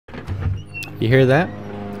You hear that?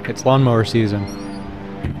 It's lawnmower season.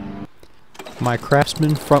 My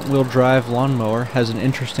Craftsman front-wheel drive lawnmower has an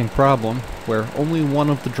interesting problem where only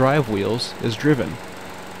one of the drive wheels is driven.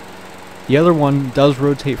 The other one does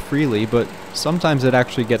rotate freely, but sometimes it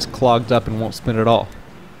actually gets clogged up and won't spin at all.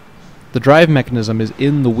 The drive mechanism is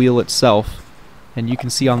in the wheel itself, and you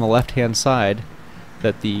can see on the left-hand side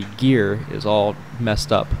that the gear is all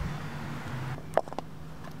messed up.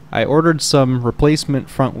 I ordered some replacement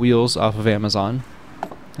front wheels off of Amazon,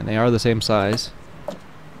 and they are the same size.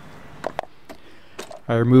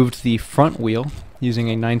 I removed the front wheel using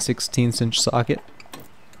a 9/16 inch socket.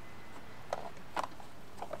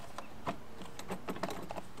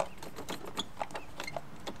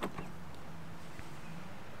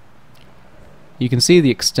 You can see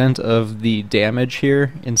the extent of the damage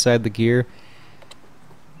here inside the gear.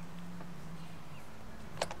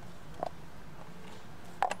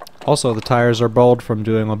 Also, the tires are bald from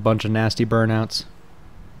doing a bunch of nasty burnouts.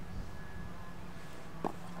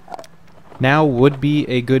 Now would be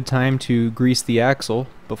a good time to grease the axle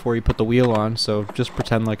before you put the wheel on, so just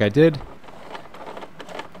pretend like I did.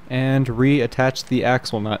 And reattach the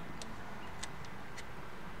axle nut.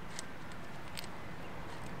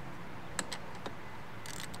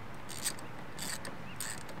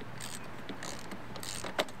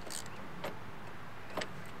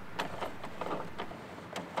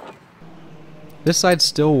 This side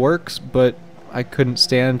still works, but I couldn't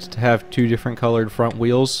stand to have two different colored front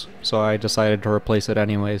wheels, so I decided to replace it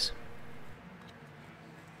anyways.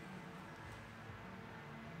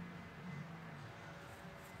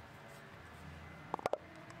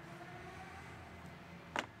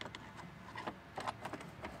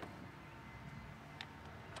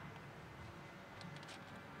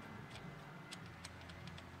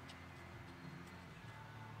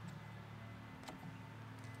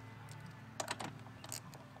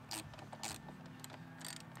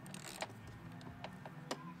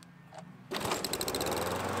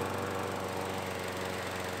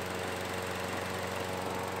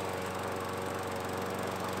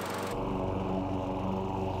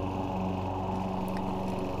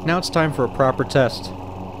 Now it's time for a proper test.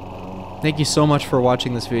 Thank you so much for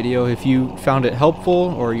watching this video. If you found it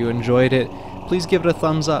helpful or you enjoyed it, please give it a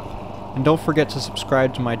thumbs up. And don't forget to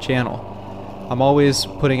subscribe to my channel. I'm always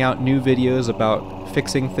putting out new videos about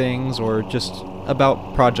fixing things or just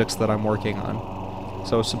about projects that I'm working on.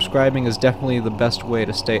 So subscribing is definitely the best way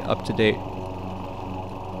to stay up to date.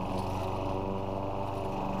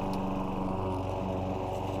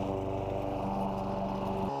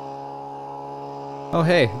 Oh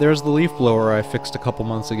hey, there's the leaf blower I fixed a couple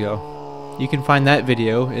months ago. You can find that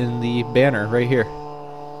video in the banner right here.